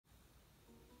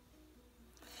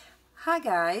Hi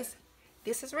guys,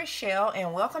 this is Rochelle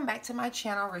and welcome back to my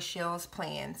channel, Rochelle's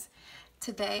Plans.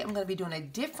 Today I'm going to be doing a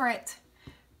different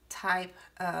type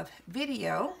of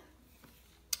video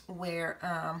where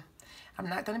I'm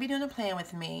not going to be doing a plan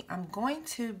with me. I'm going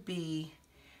to be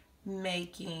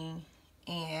making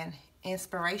an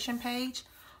inspiration page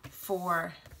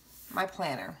for my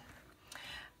planner.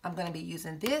 I'm going to be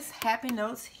using this Happy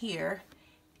Notes here,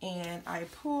 and I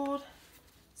pulled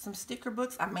some sticker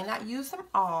books. I may not use them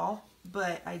all,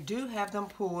 but I do have them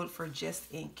pulled for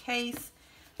just in case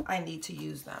I need to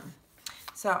use them.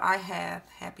 So I have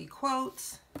happy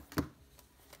quotes,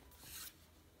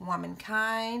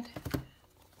 womankind,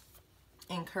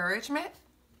 encouragement,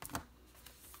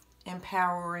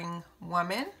 empowering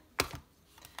woman,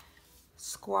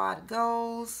 squad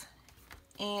goals,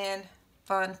 and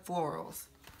fun florals.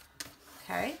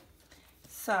 Okay,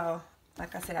 so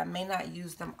like I said, I may not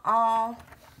use them all,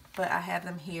 but I have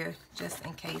them here just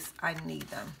in case I need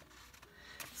them.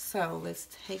 So let's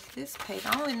take this page.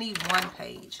 I only need one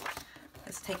page.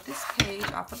 Let's take this page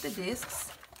off of the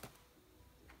discs.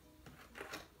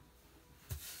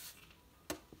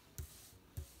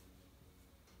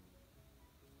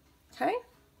 Okay.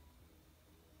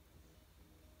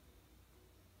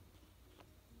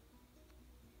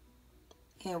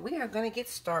 And we are going to get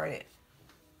started.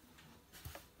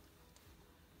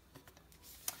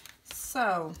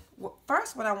 So,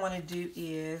 first what I want to do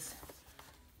is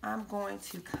I'm going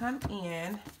to come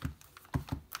in,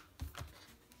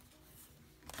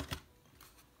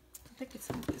 I think it's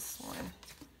in this one.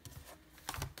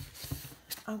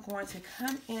 I'm going to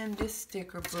come in this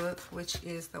sticker book, which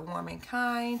is the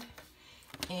Womankind,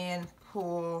 and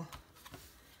pull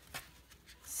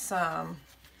some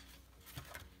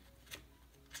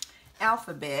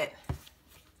alphabet.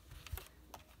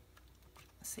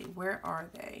 Let's see, where are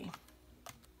they?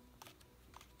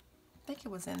 I think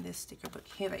it was in this sticker book.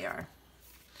 Here they are.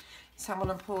 So I'm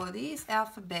going to pull these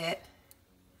alphabet,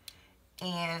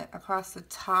 and across the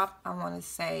top I want to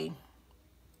say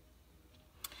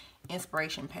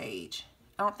inspiration page.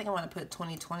 I don't think I want to put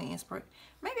 2020 inspiration.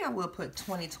 Maybe I will put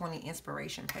 2020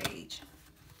 inspiration page.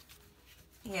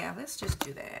 Yeah, let's just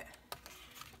do that.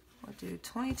 We'll do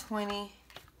 2020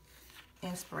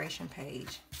 inspiration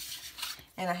page.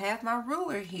 And I have my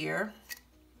ruler here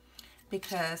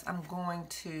because I'm going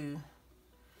to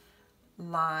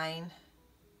line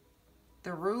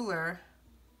the ruler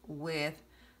with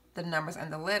the numbers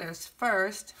and the letters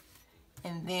first,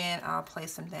 and then I'll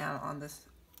place them down on this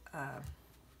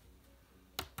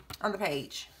on the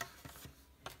page.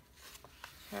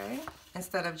 Okay,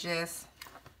 instead of just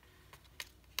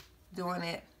doing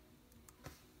it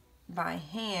by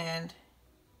hand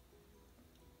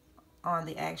on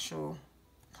the actual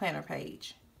planner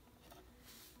page.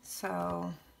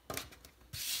 So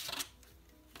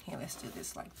here, let's do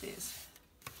this like this.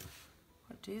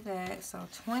 We'll do that. So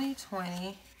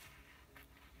 2020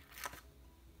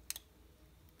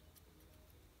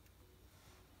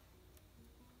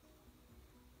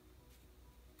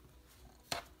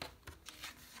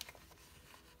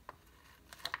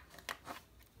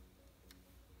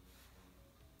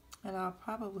 and I'll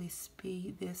probably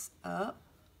speed this up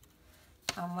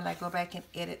when I go back and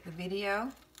edit the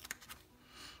video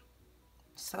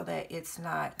so that it's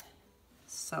not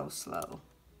so slow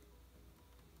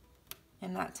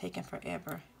and not taking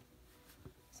forever.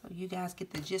 So you guys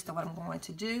get the gist of what I'm going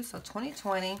to do. So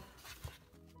 2020.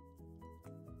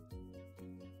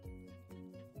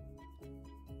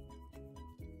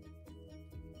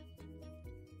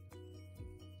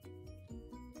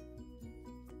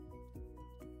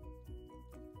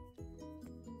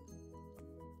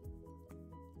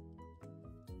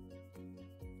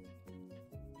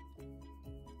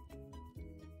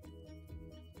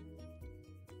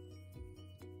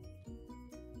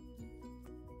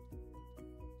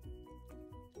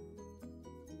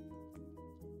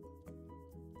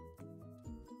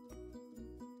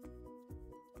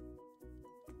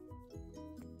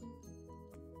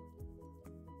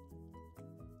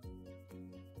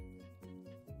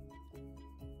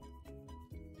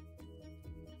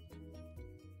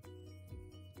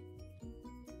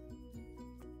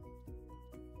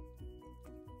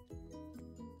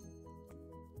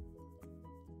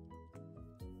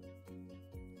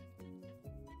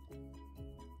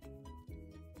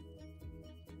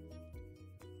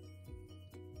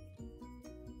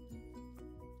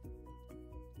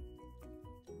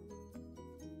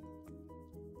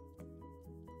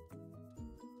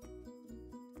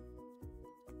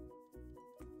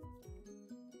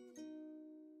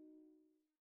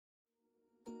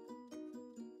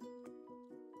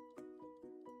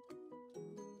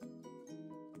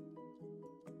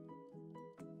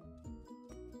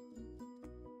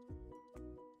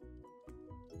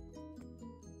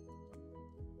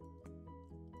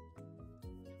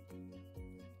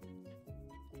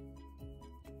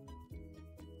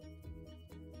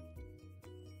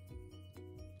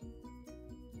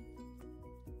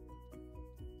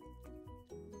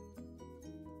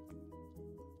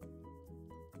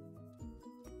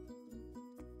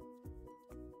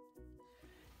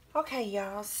 Okay,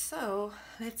 y'all, so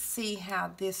let's see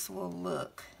how this will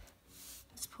look.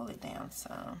 Let's pull it down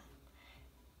some.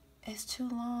 It's too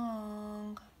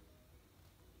long.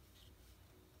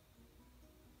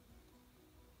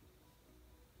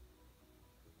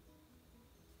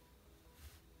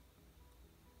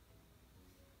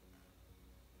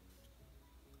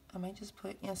 I may just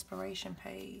put inspiration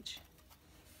page.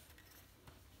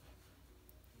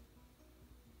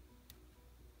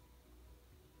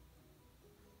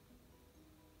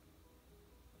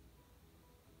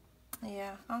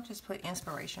 Yeah, I'll just put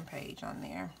inspiration page on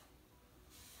there.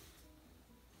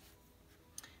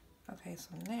 Okay, so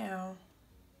now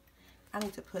I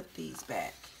need to put these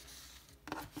back.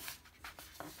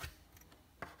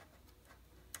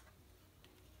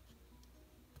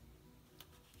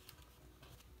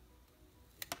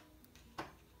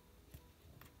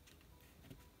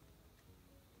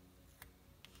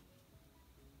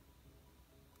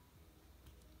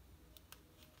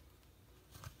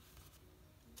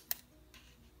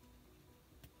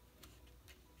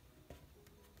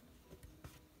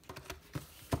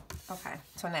 Okay,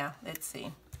 so now let's see.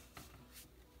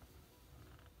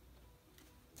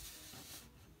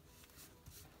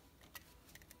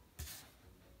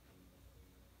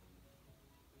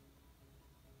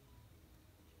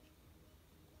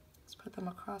 Let's put them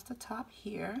across the top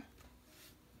here.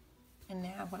 And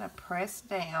now I'm going to press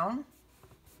down.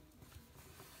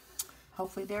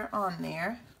 Hopefully they're on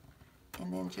there.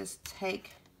 And then just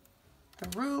take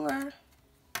the ruler.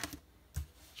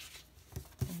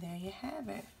 And there you have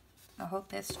it. I hope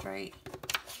that's straight.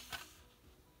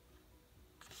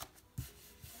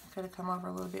 Could have come over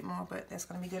a little bit more, but that's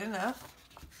going to be good enough.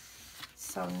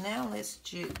 So now let's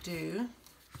do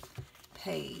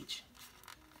page.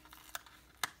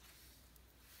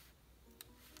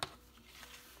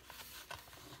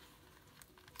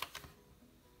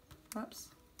 Oops.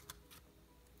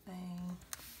 Bang.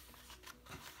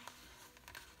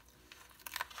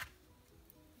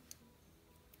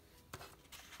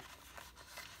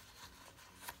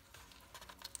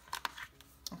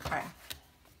 Okay.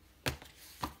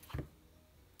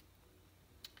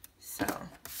 So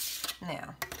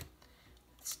now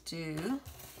let's do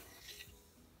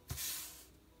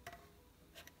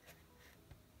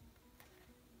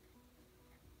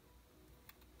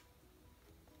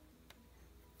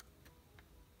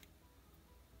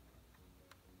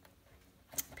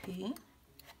P.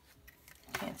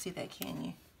 Can't see that, can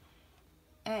you?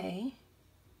 A.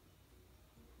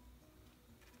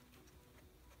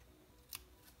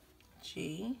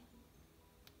 G.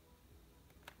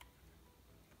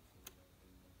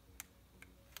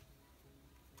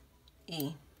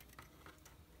 E.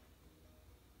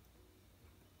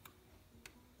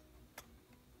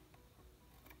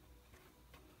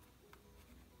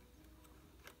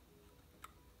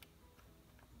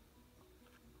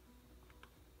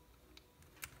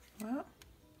 Well,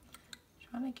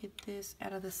 trying to get this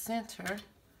out of the center.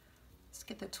 Let's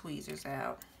get the tweezers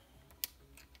out.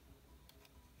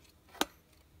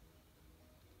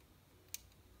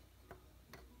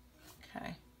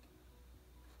 Okay.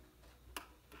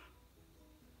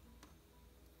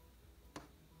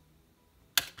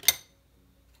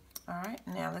 All right,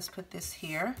 now let's put this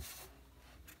here.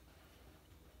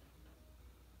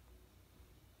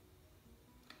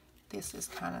 This is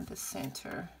kind of the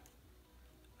center,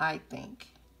 I think.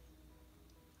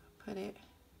 Put it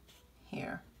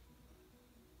here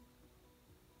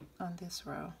on this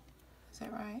row. Is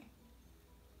that right?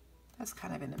 That's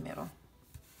kind of in the middle.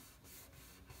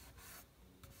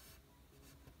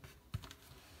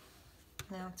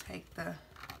 Now take the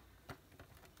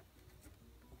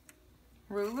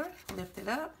ruler, lift it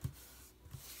up.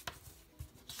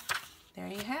 There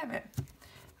you have it.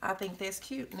 I think that's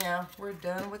cute. Now we're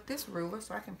done with this ruler,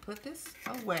 so I can put this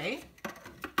away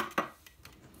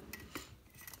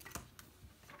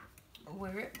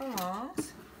where it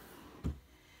belongs.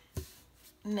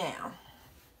 Now,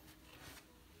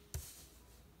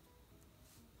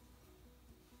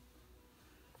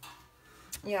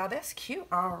 yeah, that's cute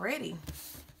already.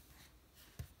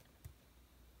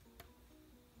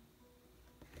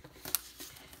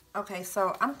 Okay,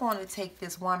 so I'm going to take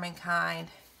this Womankind,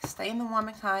 Stay in the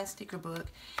Womankind sticker book,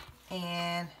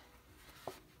 and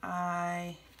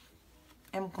I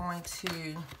am going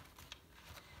to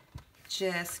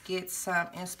just get some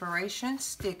inspiration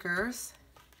stickers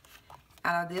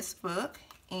out of this book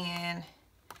and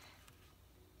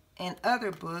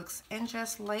other books and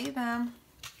just lay them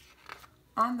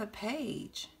on the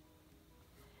page,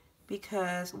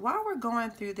 because while we're going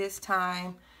through this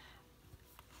time,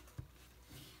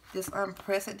 this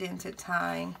unprecedented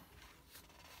time,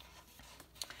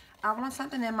 I want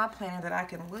something in my planner that I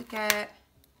can look at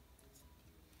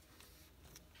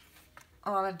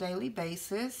on a daily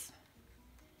basis,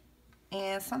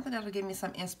 and something that'll give me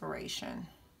some inspiration.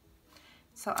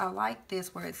 So I like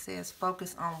this where it says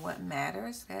focus on what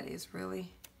matters. That is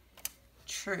really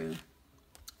true.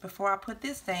 Before I put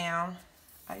this down,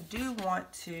 I do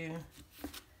want to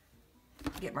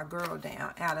get my girl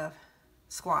down out of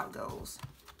squad goals.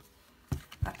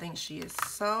 I think she is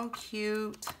so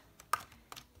cute,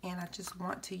 and I just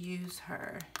want to use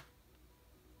her.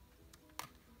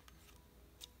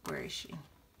 Where is she?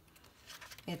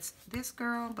 It's this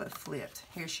girl, but flipped.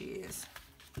 Here she is.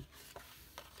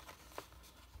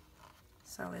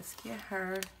 So let's get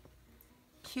her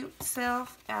cute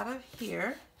self out of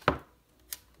here.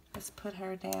 Let's put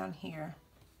her down here.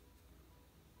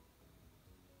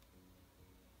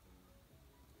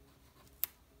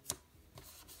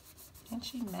 And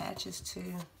she matches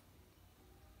too.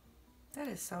 That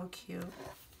is so cute.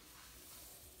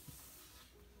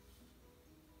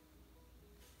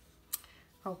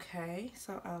 Okay,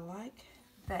 so I like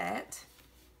that.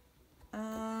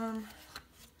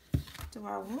 Do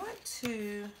I want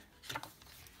to?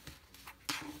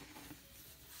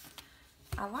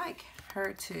 I like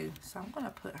her too, so I'm gonna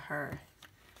put her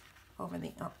over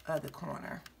the other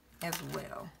corner as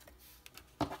well.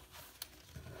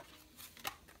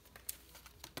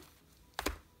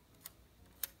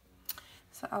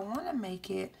 So I want to make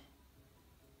it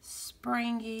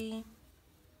springy,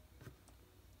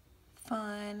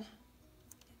 fun.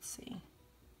 Let's see.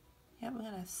 Yeah, we're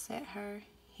gonna set her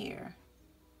here.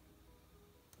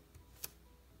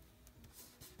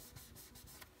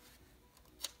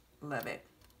 Love it.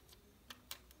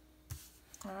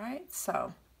 All right,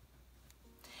 so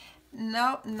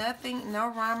no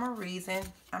rhyme or reason.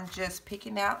 I'm just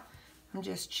picking out, I'm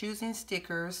just choosing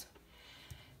stickers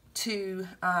to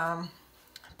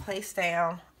place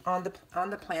down on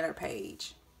the planner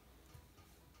page.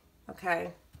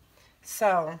 Okay,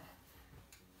 so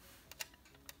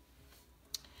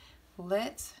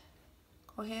let's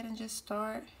go ahead and just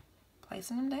start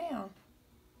placing them down.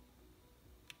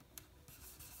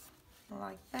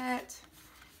 Like that.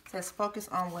 It says focus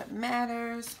on what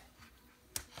matters.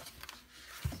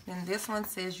 Then this one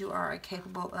says you are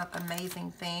capable of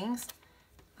amazing things.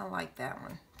 I like that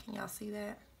one. Can y'all see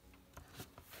that?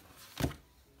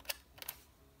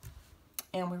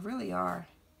 And we really are.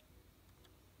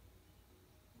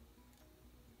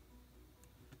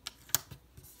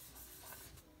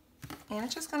 And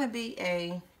it's just going to be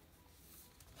a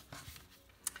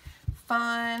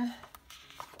fun,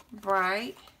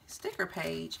 bright sticker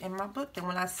page in my book. And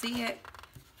when I see it,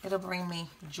 it'll bring me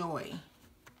joy.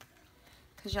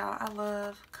 Because y'all, I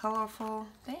love colorful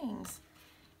things.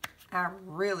 I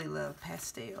really love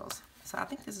pastels. So I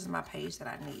think this is my page that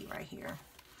I need right here.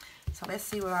 So let's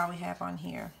see what all we have on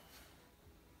here.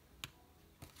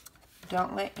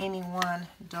 Don't let anyone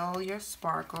dull your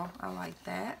sparkle. I like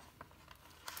that.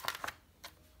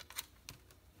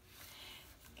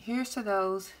 Here's to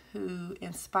those who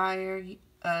inspire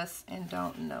us and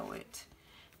don't know it.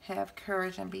 Have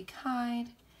courage and be kind.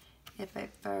 If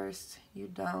at first you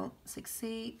don't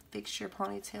succeed, fix your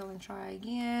ponytail and try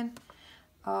again.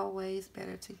 Always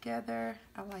better together.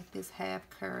 I like this. Have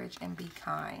courage and be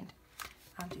kind.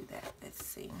 I'll do that. Let's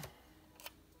see.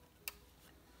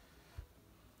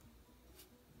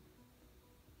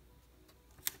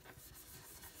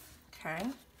 Okay.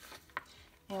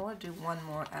 And we'll do one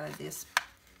more out of this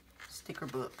sticker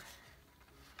book.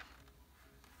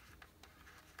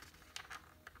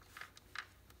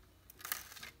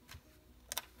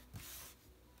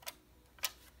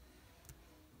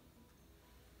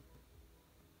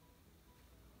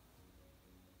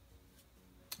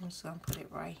 I'm just going to put it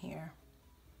right here.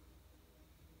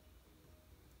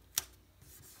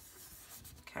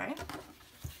 Okay.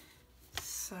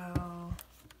 So,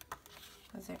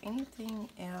 is there anything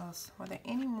else? Were there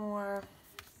any more?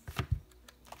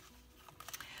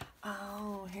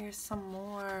 Oh, here's some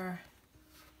more.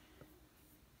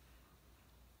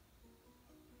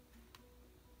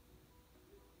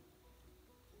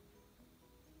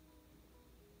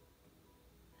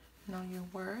 Know your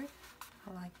worth.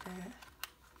 I like that.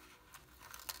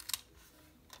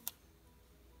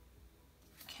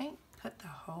 Can't put the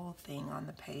whole thing on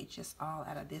the page, just all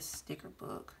out of this sticker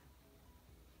book.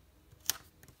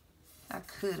 I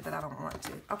could, but I don't want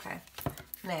to. Okay,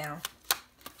 now,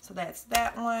 so that's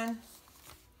that one.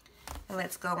 And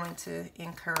let's go into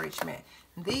encouragement.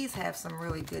 These have some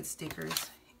really good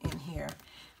stickers in here.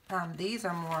 These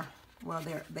are more, well,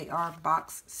 they are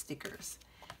box stickers.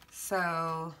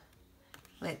 So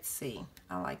let's see.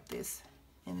 I like this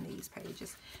in these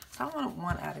pages. So I want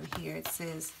one out of here. It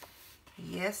says,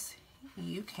 yes,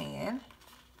 you can.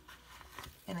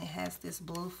 And it has this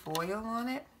blue foil on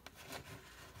it.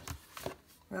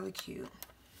 Really cute.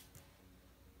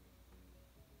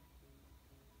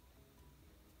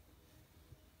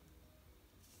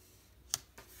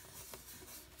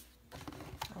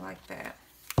 I like that.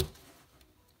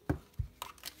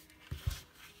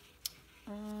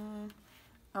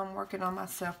 I'm working on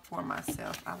myself for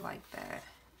myself. I like that.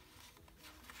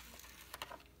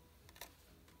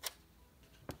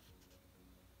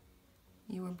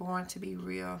 You were born to be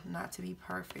real, not to be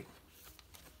perfect.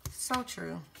 So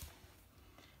true.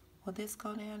 Will this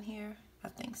go down here? I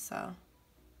think so.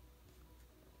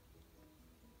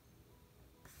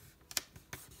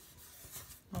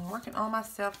 I'm working on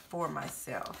myself for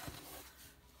myself.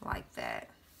 Like that.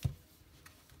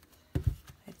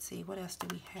 Let's see, what else do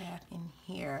we have in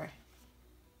here?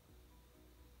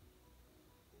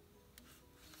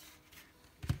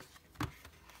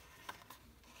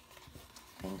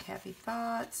 Think happy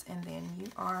thoughts, and then you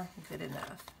are good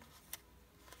enough.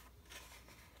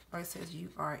 Or it says you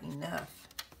are enough.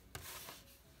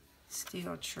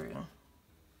 Still true.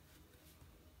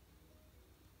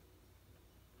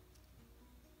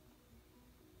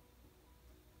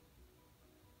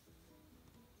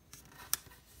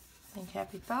 Think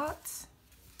happy thoughts.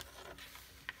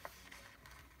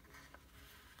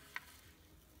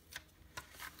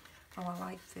 Oh, I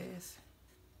like this.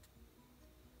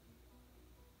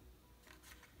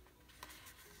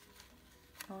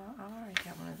 Oh, I already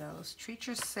got one of those. Treat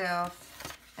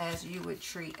yourself as you would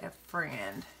treat a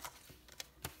friend.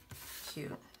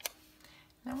 Cute.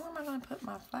 Now, where am I going to put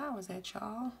my flowers at,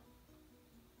 y'all?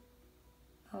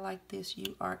 I like this.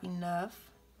 You are enough.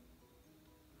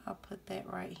 I'll put that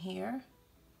right here.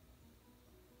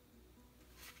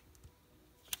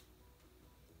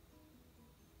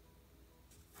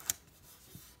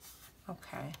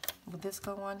 Okay. Will this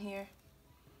go on here?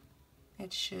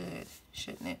 It should,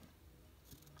 shouldn't it?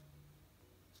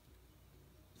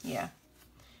 Yeah.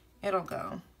 It'll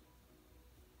go.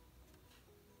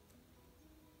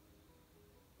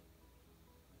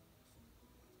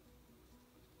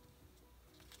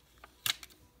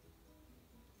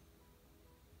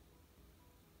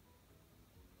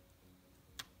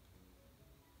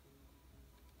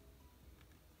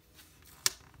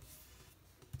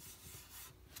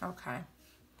 Okay.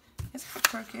 It's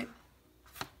crooked.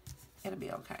 It'll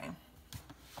be okay.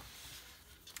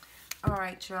 All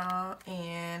right, y'all,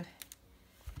 and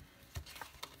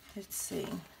let's see.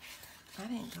 I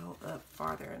didn't go up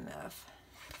farther enough.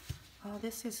 Oh,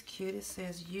 this is cute. It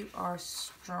says you are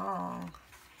strong.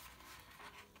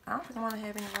 I don't think I want to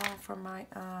have any room for my,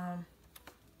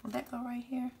 will that go right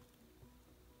here?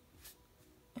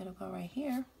 It'll go right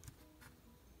here.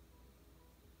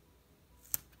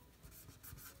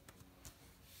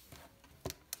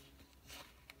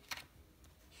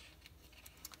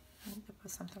 I need to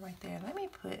put something right there. Let me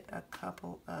put a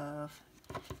couple of,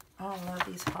 oh, I love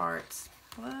these hearts.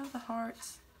 Love the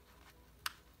hearts.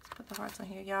 Let's put the hearts on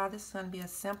here. Y'all, this is going to be a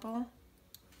simple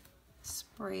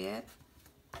spread.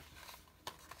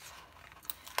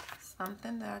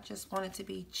 Something that I just wanted to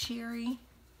be cheery.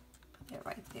 Put that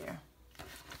right there.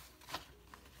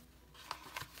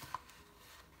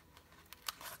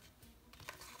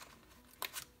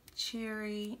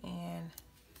 Cheery and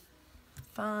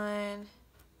fun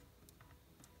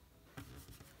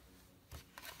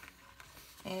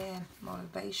and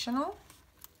motivational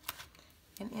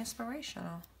and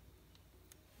inspirational.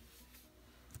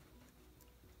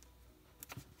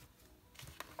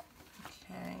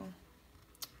 Okay,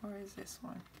 where is this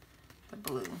one? The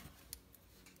blue.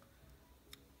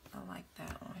 I like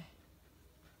that one.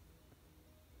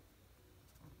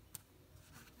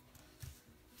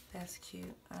 That's cute.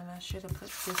 And I should have put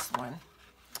this one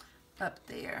up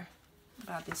there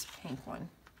by this pink one.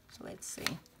 So let's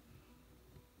see.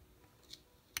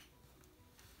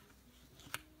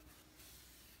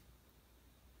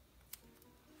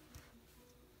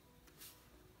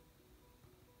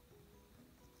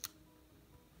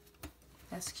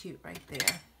 That's cute right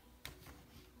there.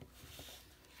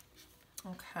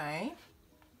 Okay.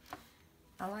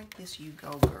 I like this You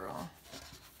Go Girl.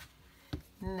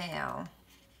 Now,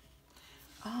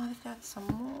 oh, they've got some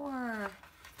more.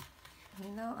 You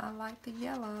know, I like the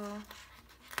yellow.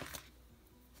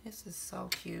 This is so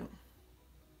cute.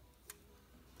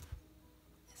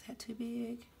 Is that too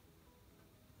big?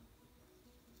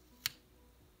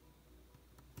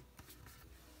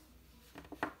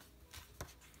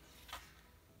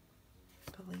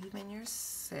 Believe in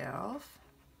yourself.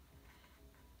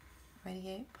 Ready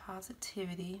Radiate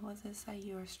positivity. What does it say?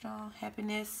 You are strong.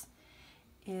 Happiness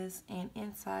is an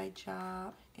inside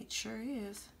job. It sure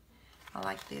is. I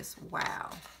like this.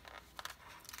 Wow.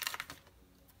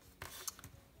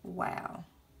 Wow.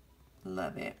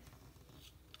 Love it.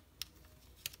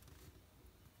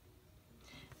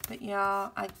 But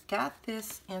y'all, I got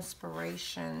this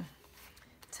inspiration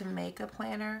to make a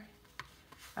planner,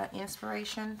 an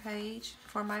inspiration page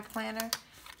for my planner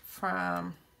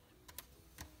from,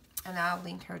 and I'll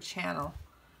link her channel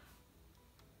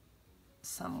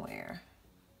somewhere.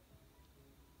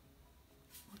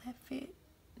 Will that fit?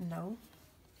 No.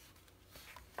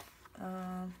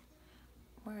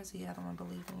 Where is the other one?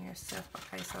 Believe in yourself.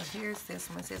 Okay, so here's this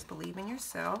one. It says believe in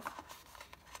yourself.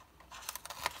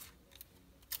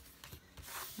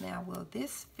 Now, will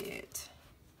this fit?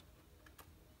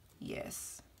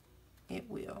 Yes, it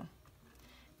will.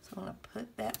 So I'm going to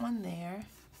put that one there.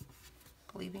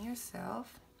 Believe in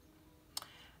yourself.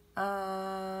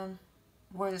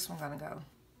 Where's this one going to go?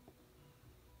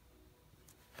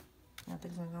 I don't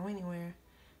think it's going to go anywhere.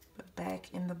 But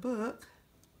back in the book.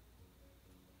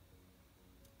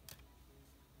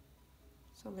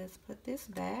 So let's put this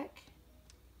back.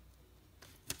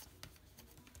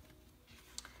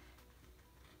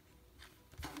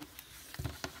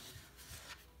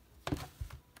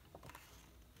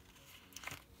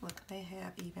 Look, they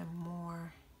have even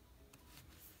more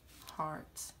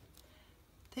hearts.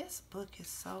 This book is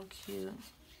so cute.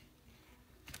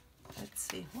 Let's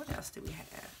see, what else do we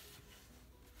have?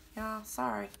 Y'all,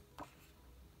 sorry.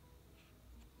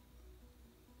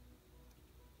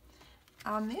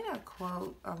 I'll need a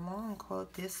quote, a long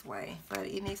quote this way, but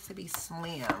it needs to be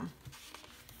slim.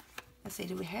 Let's see,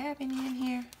 do we have any in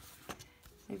here?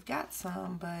 We've got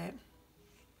some, but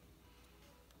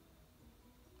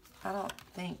I don't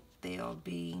think they'll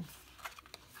be.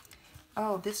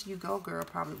 Oh, this You Go Girl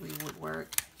probably would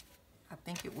work. I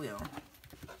think it will.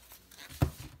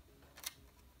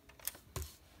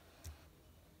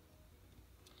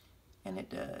 And it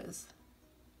does.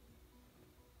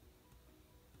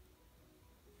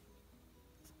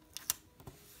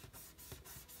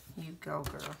 You go,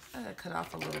 girl. I'm gonna cut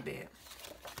off a little bit.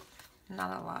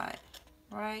 Not a lot.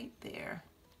 Right there.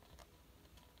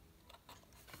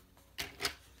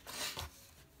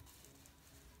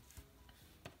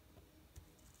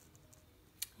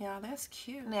 Yeah, that's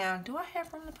cute. Now, do I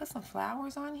have room to put some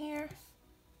flowers on here?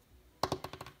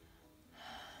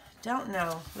 Don't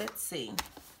know. Let's see.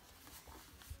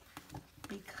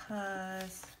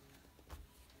 Because,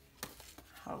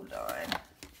 hold on.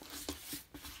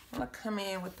 I'm going to come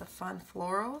in with the fun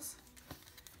florals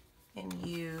and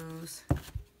use,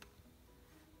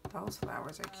 those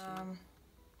flowers are cute.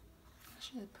 I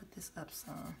should have put this up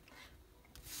some.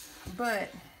 But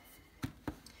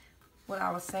what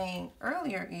I was saying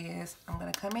earlier is I'm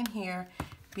going to come in here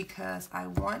because I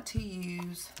want to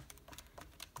use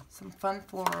some fun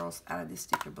florals out of this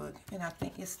sticker book. And I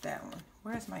think it's that one.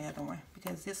 Where's my other one?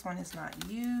 Because this one is not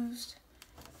used.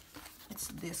 It's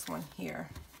this one here.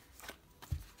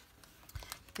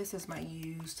 This is my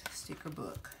used sticker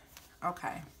book.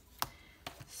 Okay.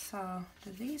 So,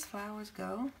 do these flowers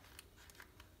go?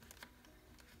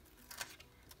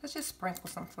 Let's just sprinkle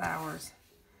some flowers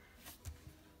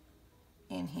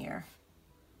in here.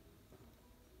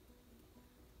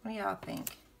 What do y'all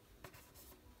think?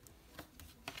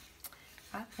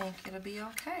 I think it'll be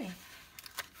okay.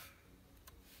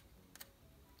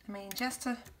 I mean, just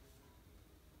to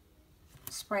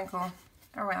sprinkle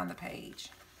around the page.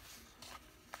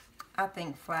 I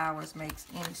think flowers makes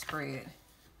any spread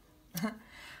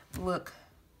look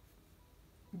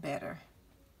better.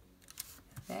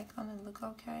 Is that gonna look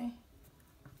okay?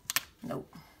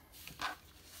 Nope.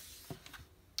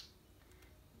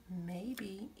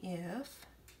 Maybe if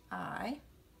I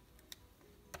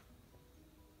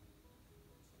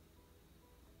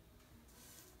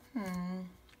can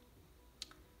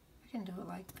do it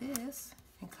like this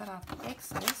and cut off the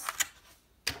excess.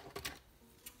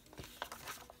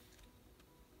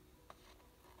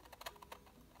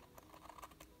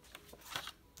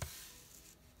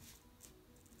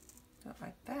 Do it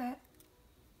like that.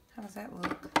 How does that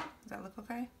look? Does that look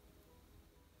okay?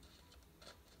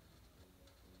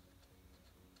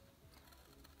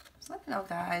 So let me know,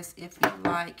 guys, if you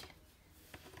like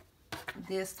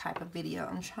this type of video.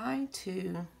 I'm trying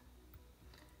to,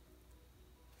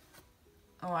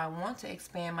 I want to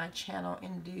expand my channel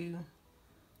and do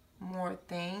more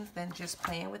things than just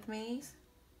playing with me's.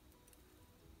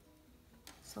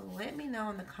 So let me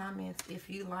know in the comments if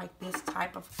you like this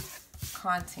type of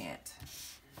content.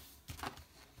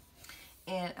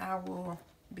 And I will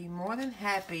be more than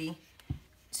happy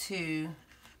to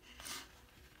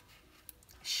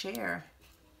share.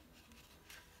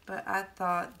 But I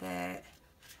thought that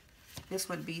this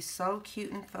would be so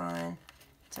cute and fun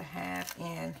to have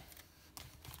in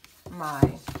my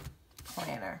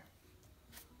planner.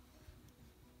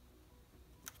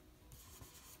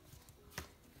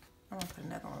 I'm going to put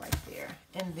another one right there.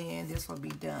 And then this will be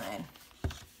done.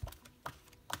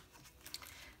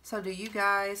 So do you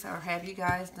guys, or have you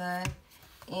guys done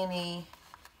any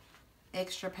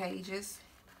extra pages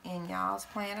in y'all's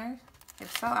planner?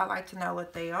 If so, I'd like to know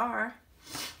what they are,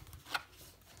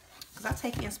 because I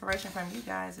take inspiration from you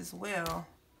guys as well.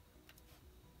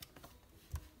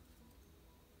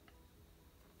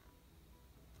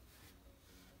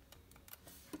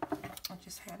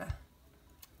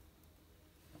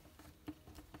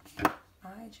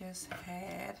 I just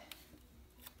had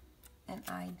an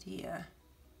idea.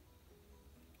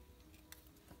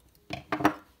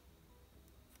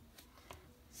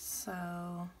 So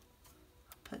I'll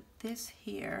put this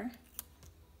here.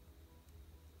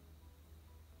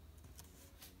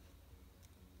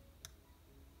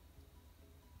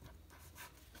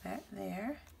 That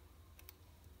there.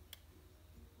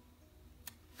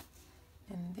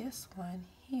 And this one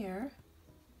here.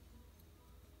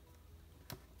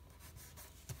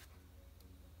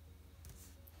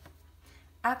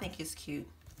 I think it's cute.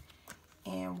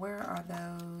 And where are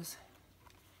those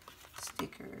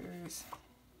stickers?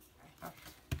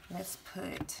 Let's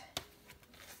put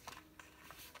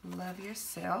love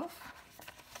yourself.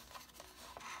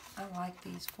 I like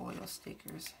these foil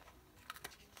stickers.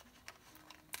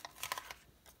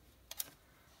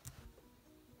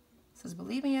 It says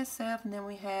believe in yourself, and then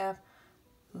we have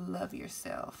love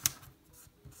yourself.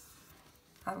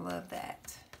 I love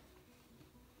that.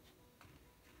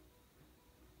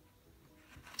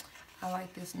 I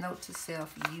like this note to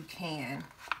self, you can.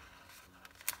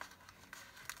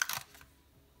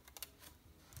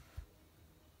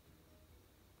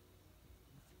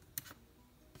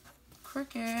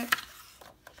 Cricket.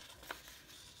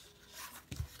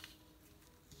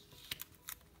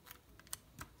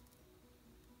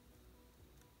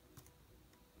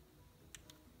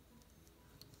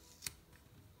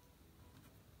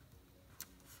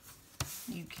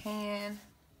 You can.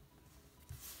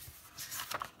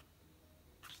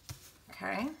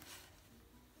 Okay.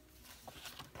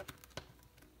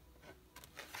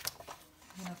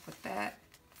 Enough with that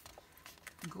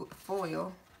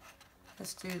foil.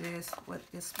 Let's do this. What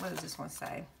does this one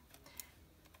say?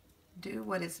 Do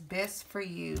what is best for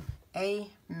you.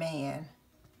 Amen.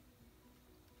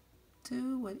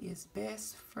 Do what is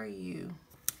best for you.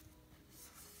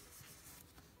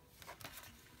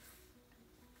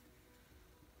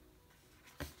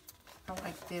 I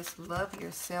like this. Love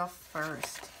yourself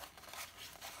first.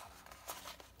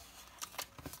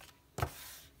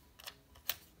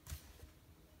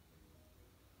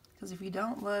 Because if you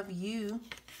don't love you,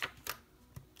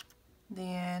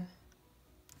 then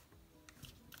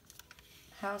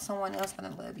how is someone else going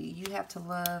to love you? You have to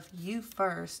love you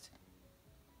first.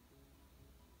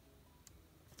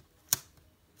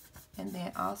 And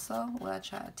then also, what I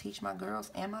try to teach my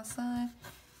girls and my son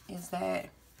is that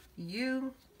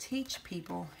you teach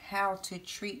people how to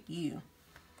treat you.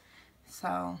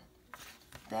 So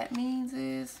that means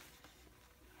is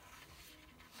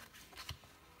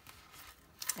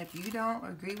if you don't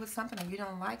agree with something or you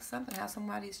don't like something, how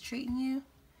somebody's treating you,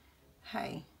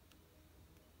 hey,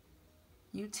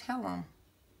 you tell them.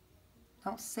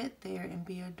 Don't sit there and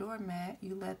be a doormat.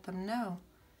 You let them know,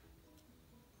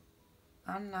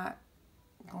 I'm not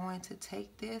going to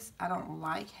take this. I don't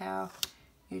like how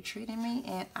you're treating me,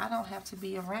 and I don't have to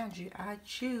be around you. I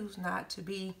choose not to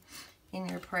be in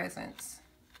your presence.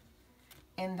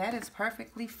 And that is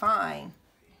perfectly fine.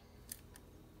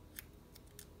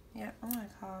 Yeah, I'm going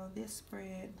to call this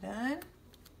spread done.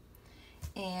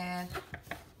 And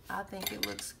I think it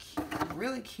looks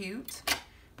really cute,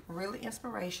 really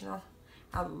inspirational.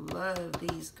 I love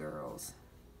these girls.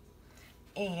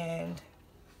 And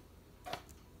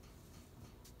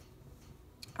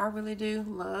I really do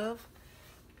love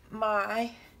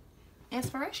my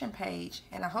inspiration page.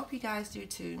 And I hope you guys do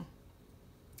too.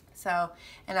 So,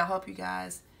 and I hope you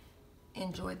guys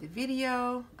enjoyed the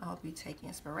video. I hope you take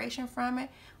inspiration from it.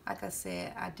 Like I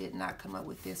said, I did not come up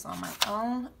with this on my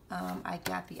own. I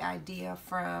got the idea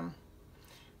from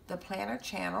the Planner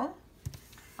channel.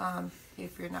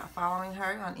 If you're not following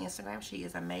her on Instagram, she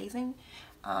is amazing.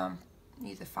 You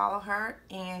need to follow her,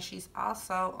 and she's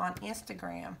also on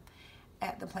Instagram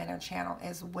at the Planner channel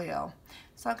as well.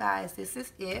 So guys, this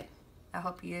is it. I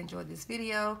hope you enjoyed this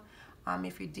video.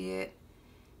 If you did,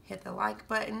 hit the like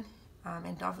button.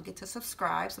 And don't forget to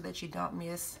subscribe so that you don't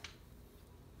miss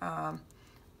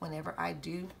whenever I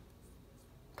do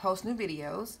post new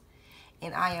videos.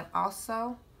 And I am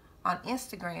also on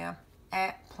Instagram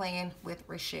at Playing with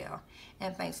Rochelle.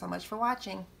 And thanks so much for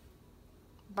watching.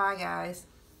 Bye, guys.